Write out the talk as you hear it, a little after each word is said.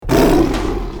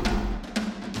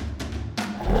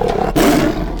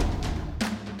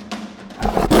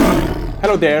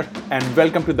Hello there, and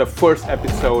welcome to the first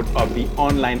episode of the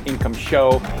Online Income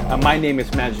Show. My name is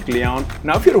Magic Leon.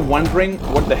 Now, if you're wondering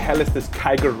what the hell is this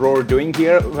Tiger Roar doing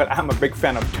here, well, I'm a big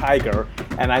fan of Tiger,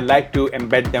 and I like to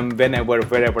embed them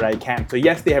wherever I can. So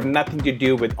yes, they have nothing to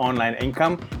do with online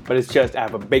income, but it's just I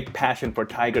have a big passion for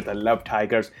tigers. I love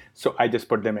tigers, so I just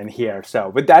put them in here. So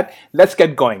with that, let's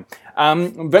get going.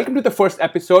 Welcome to the first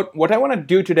episode. What I want to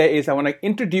do today is I want to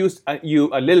introduce you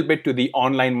a little bit to the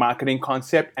online marketing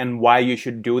concept and why you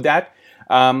should do that.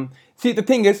 See, the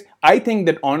thing is, I think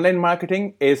that online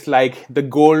marketing is like the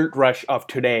gold rush of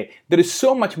today. There is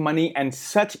so much money and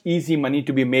such easy money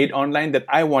to be made online that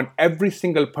I want every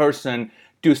single person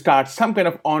to start some kind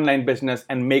of online business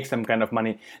and make some kind of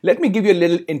money. Let me give you a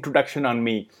little introduction on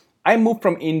me. I moved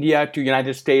from India to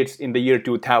United States in the year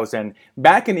 2000.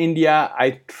 Back in India,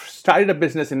 I started a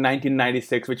business in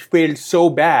 1996, which failed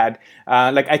so bad.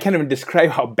 I can't even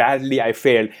describe how badly I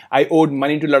failed. I owed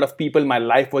money to a lot of people. My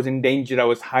life was in danger. I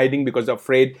was hiding because I was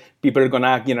afraid people are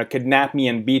gonna, kidnap me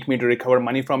and beat me to recover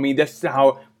money from me. That's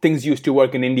how things used to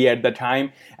work in India at the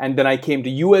time. And then I came to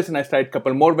US and I started a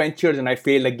couple more ventures and I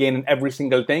failed again in every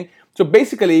single thing. So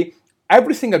basically,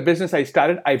 every single business I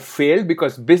started, I failed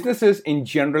because businesses in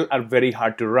general are very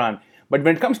hard to run. But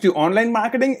when it comes to online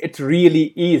marketing, it's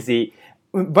really easy.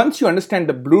 Once you understand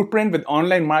the blueprint with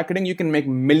online marketing, you can make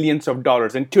millions of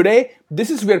dollars. And today, this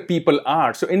is where people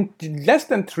are. So in less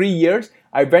than 3 years,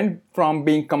 I went from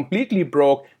being completely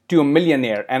broke to a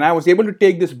millionaire. And I was able to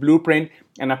take this blueprint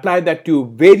and apply that to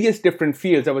various different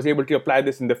fields. I was able to apply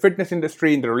this in the fitness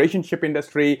industry, in the relationship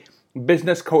industry,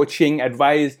 business coaching,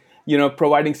 advice,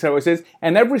 providing services,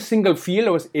 and every single field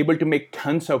I was able to make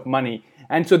tons of money.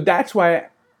 And so that's why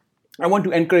I want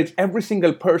to encourage every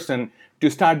single person to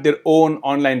start their own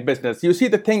online business. You see,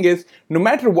 the thing is, no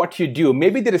matter what you do,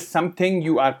 maybe there is something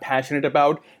you are passionate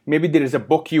about, maybe there is a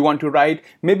book you want to write,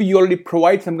 maybe you already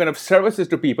provide some kind of services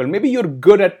to people, maybe you're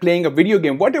good at playing a video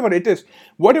game, whatever it is,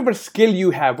 whatever skill you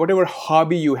have, whatever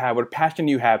hobby you have or passion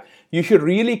you have, you should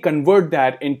really convert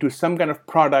that into some kind of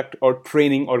product or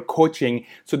training or coaching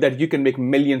so that you can make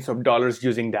millions of dollars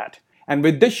using that. And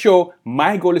with this show,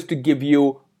 my goal is to give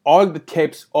you all the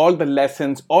tips, all the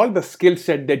lessons, all the skill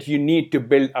set that you need to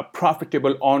build a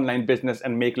profitable online business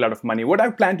and make a lot of money. What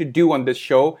I plan to do on this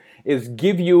show is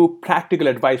give you practical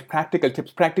advice, practical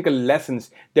tips, practical lessons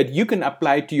that you can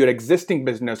apply to your existing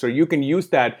business, or you can use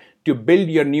that to build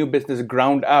your new business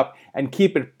ground up and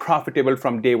keep it profitable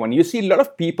from day one. You see, a lot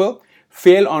of people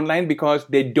fail online because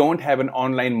they don't have an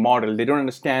online model. They don't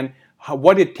understand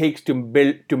what it takes to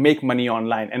make money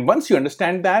online. And once you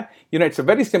understand that, it's a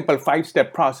very simple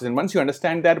 5-step process. And once you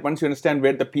understand that, once you understand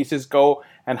where the pieces go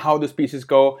and how those pieces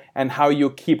go and how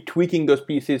you keep tweaking those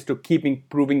pieces to keep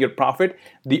improving your profit,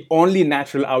 the only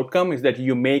natural outcome is that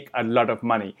you make a lot of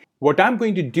money. What I'm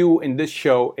going to do in this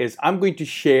show is I'm going to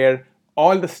share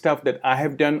all the stuff that I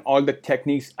have done, all the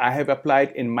techniques I have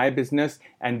applied in my business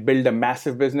and build a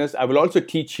massive business. I will also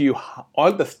teach you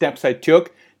all the steps I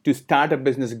took to start a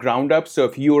business ground up. So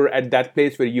if you're at that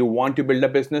place where you want to build a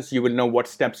business, you will know what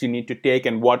steps you need to take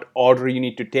and what order you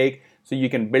need to take so you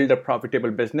can build a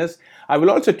profitable business. I will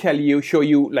also show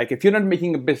you, if you're not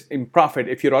making a profit,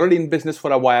 if you're already in business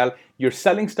for a while, you're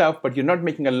selling stuff, but you're not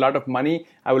making a lot of money,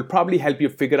 I will probably help you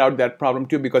figure out that problem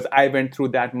too, because I went through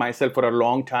that myself for a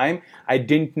long time. I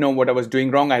didn't know what I was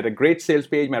doing wrong. I had a great sales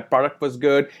page. My product was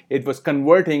good. It was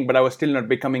converting, but I was still not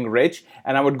becoming rich.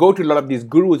 And I would go to a lot of these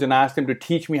gurus and ask them to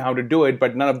teach me how to do it,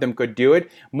 but none of them could do it.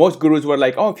 Most gurus were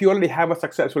like, oh, if you already have a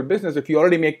successful business, if you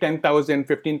already make $10,000,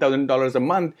 $15,000 a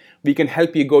month, we can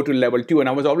help you go to level 2. And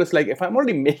I was always like, if I'm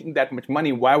already making that much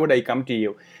money, why would I come to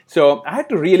you? So I had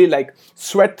to really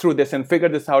sweat through this and figure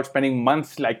this out, spending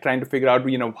months trying to figure out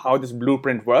how this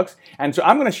blueprint works. And so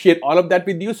I'm going to share all of that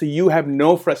with you so you have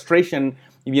no frustration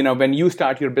when you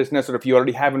start your business, or if you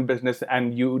already have a business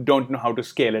and you don't know how to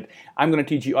scale it. I'm going to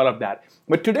teach you all of that.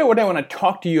 But today what I want to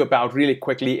talk to you about really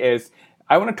quickly is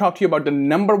I want to talk to you about the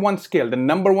number one skill, the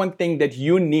number one thing that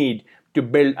you need to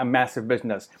build a massive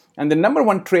business. And the number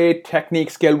one trait, technique,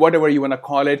 skill, whatever you want to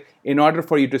call it, in order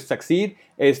for you to succeed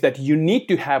is that you need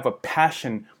to have a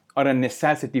passion or a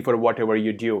necessity for whatever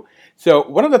you do. So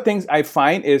one of the things I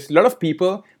find is a lot of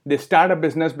people, they start a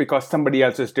business because somebody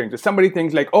else is doing it. So somebody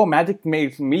thinks oh, Magic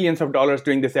makes millions of dollars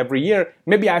doing this every year.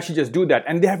 Maybe I should just do that.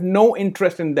 And they have no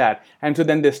interest in that. And so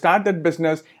then they start that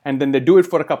business and then they do it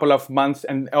for a couple of months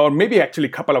or maybe actually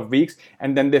a couple of weeks.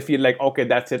 And then they feel okay,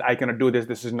 that's it. I cannot do this.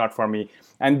 This is not for me.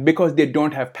 And because they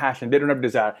don't have passion, they don't have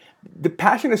desire. The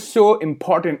passion is so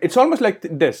important. It's almost like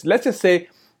this. Let's just say,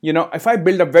 if I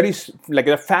build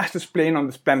the fastest plane on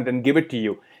this planet and give it to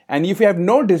you, And if you have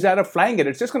no desire of flying it,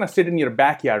 it's just going to sit in your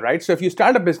backyard, right? So if you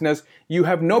start a business, you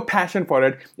have no passion for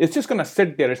it, it's just going to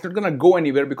sit there. It's not going to go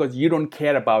anywhere because you don't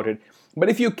care about it. But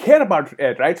if you care about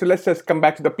it, right? So let's just come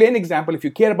back to the plain example. If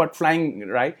you care about flying,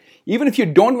 right? Even if you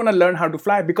don't want to learn how to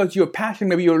fly because you're passionate,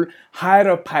 maybe you'll hire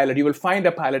a pilot, you will find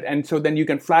a pilot, and so then you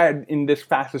can fly in this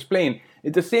fastest plane.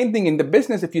 It's the same thing in the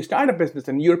business. If you start a business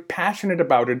and you're passionate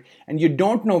about it and you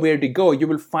don't know where to go, you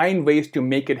will find ways to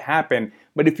make it happen.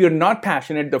 But if you're not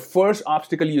passionate, the first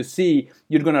obstacle you see,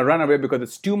 you're going to run away because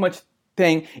it's too much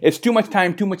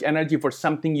time, too much energy for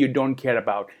something you don't care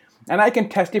about. And I can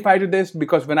testify to this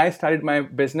because when I started my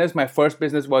business, my first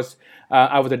business was,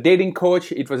 I was a dating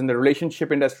coach. It was in the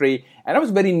relationship industry. And I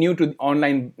was very new to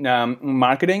online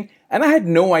marketing. And I had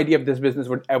no idea if this business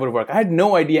would ever work. I had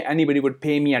no idea anybody would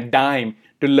pay me a dime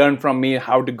to learn from me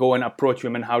how to go and approach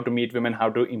women, how to meet women,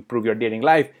 how to improve your dating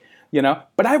life.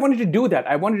 But I wanted to do that.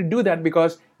 I wanted to do that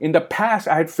because in the past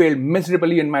I had failed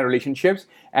miserably in my relationships.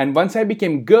 And once I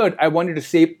became good, I wanted to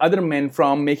save other men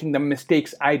from making the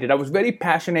mistakes I did. I was very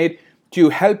passionate to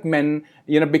help men,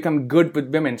 become good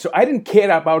with women. So I didn't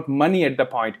care about money at the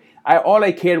point. All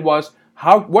I cared was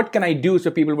what can I do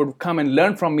so people would come and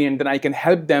learn from me, and then I can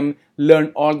help them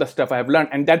learn all the stuff I've learned.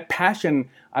 And that passion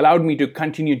allowed me to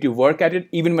continue to work at it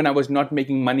even when I was not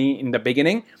making money in the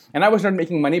beginning. And I was not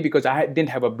making money because I didn't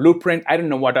have a blueprint. I didn't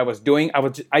know what I was doing.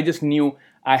 I just knew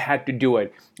I had to do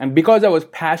it. And because I was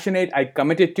passionate, I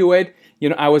committed to it.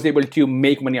 I was able to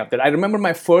make money off that. I remember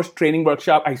my first training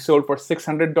workshop I sold for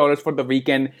 $600 for the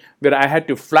weekend, where I had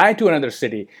to fly to another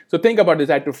city. So think about this.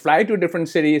 I had to fly to a different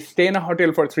city, stay in a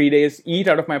hotel for 3 days, eat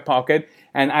out of my pocket,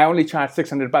 and I only charged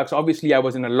 $600. Obviously, I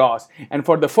was in a loss. And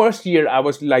for the first year, I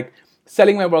was like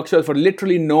selling my workshops for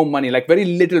literally no money, like very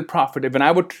little profit. When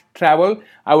I would travel,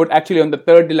 I would actually on the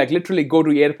third day, like literally go to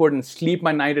the airport and sleep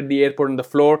my night at the airport on the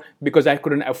floor because I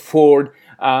couldn't afford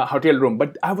a hotel room.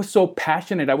 But I was so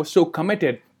passionate, I was so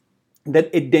committed that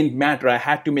it didn't matter. I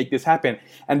had to make this happen.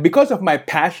 And because of my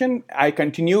passion, I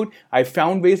continued. I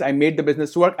found ways. I made the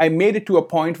business work. I made it to a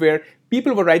point where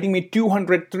people were writing me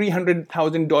 $200,000,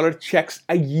 $300,000 checks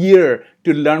a year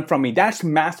to learn from me. That's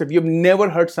massive. You've never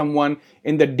heard someone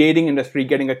in the dating industry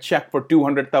getting a check for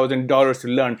 $200,000 to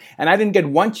learn. And I didn't get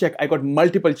one check. I got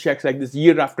multiple checks like this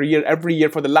year after year, every year.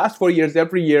 For the last 4 years,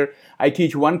 every year, I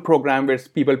teach one program where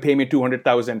people pay me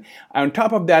 $200,000. On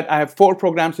top of that, I have 4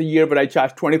 programs a year where I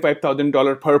charge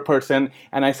 $25,000 per person,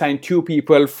 and I sign 2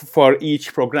 people for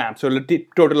each program. So a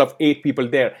total of 8 people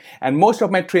there. And most of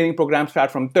my training programs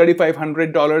start from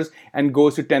 $3,500 and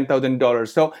goes to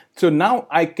 $10,000. So now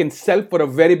I can sell for a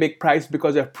very big price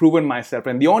because I've proven myself.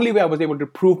 And the only way I was able to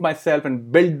prove myself and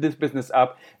build this business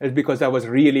up is because I was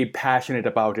really passionate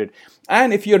about it.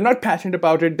 And if you're not passionate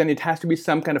about it, then it has to be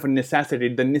some kind of a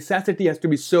necessity. The necessity has to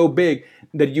be so big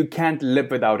that you can't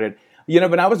live without it.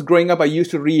 When I was growing up, I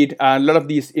used to read a lot of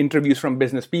these interviews from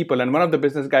business people. And one of the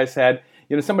business guys said,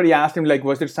 somebody asked him, like,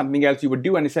 was there something else you would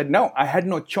do? And he said, no, I had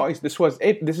no choice. This was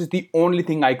it. This is the only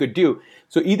thing I could do.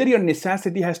 So either your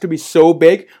necessity has to be so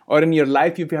big, or in your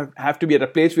life, you have to be at a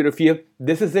place where you feel,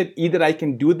 this is it. Either I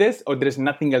can do this or there is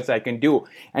nothing else I can do.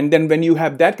 And then when you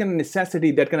have that kind of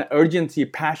necessity, that kind of urgency,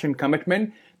 passion,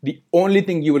 commitment, the only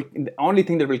thing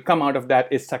that will come out of that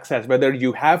is success. Whether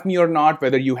you have me or not,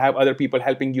 whether you have other people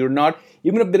helping you or not,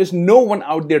 even if there is no one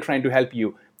out there trying to help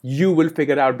you, you will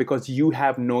figure it out because you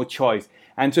have no choice.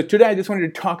 And so today I just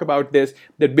wanted to talk about this,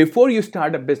 that before you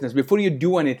start a business, before you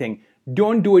do anything,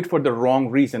 don't do it for the wrong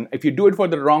reason. If you do it for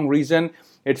the wrong reason,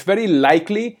 it's very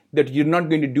likely that you're not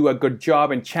going to do a good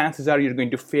job, and chances are you're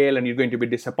going to fail and you're going to be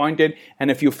disappointed.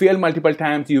 And if you fail multiple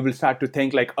times, you will start to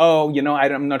think like, oh,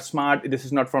 I'm not smart. This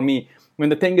is not for me. When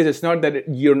the thing is, it's not that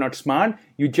you're not smart.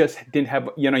 You just didn't have,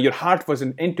 your heart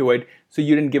wasn't into it. So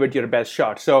you didn't give it your best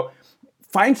shot. So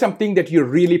find something that you're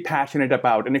really passionate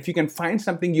about. And if you can find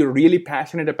something you're really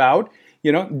passionate about,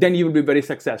 then you will be very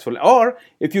successful. Or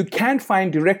if you can't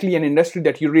find directly an industry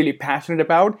that you're really passionate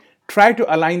about, try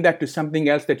to align that to something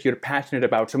else that you're passionate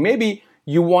about. So maybe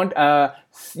you want a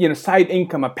side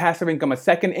income, a passive income, a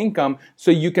second income, so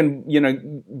you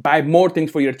can buy more things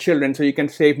for your children, so you can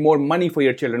save more money for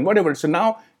your children, whatever. So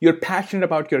now you're passionate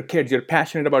about your kids, you're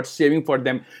passionate about saving for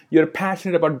them, you're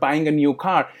passionate about buying a new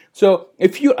car. So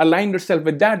if you align yourself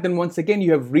with that, then once again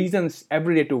you have reasons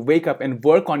every day to wake up and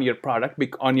work on your project,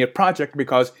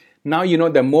 because now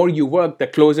the more you work, the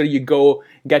closer you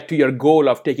get to your goal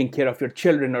of taking care of your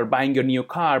children or buying your new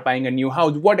car, buying a new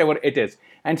house, whatever it is.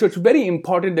 And so it's very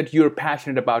important that you're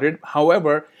passionate about it.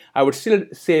 However, I would still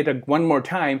say it one more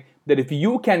time, that if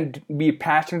you can be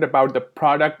passionate about the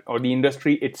product or the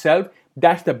industry itself,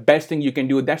 that's the best thing you can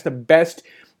do. That's the best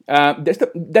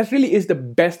that really is the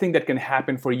best thing that can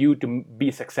happen for you to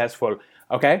be successful.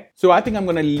 Okay, so I think I'm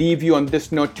going to leave you on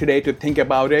this note today to think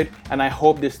about it, and I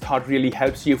hope this thought really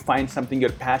helps you find something you're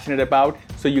passionate about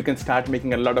so you can start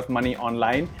making a lot of money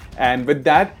online. And with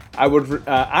that, I would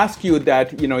ask you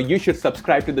that you should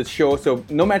subscribe to this show. So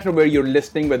no matter where you're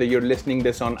listening, whether you're listening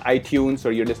this on iTunes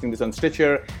or you're listening this on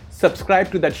Stitcher,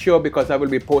 subscribe to that show, because I will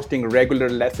be posting regular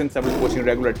lessons. I will be posting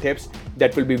regular tips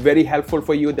that will be very helpful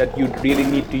for you, that you really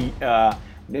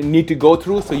need to go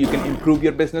through so you can improve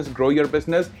your business, grow your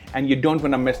business, and you don't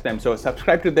want to miss them. So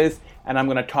subscribe to this, and I'm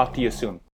going to talk to you soon.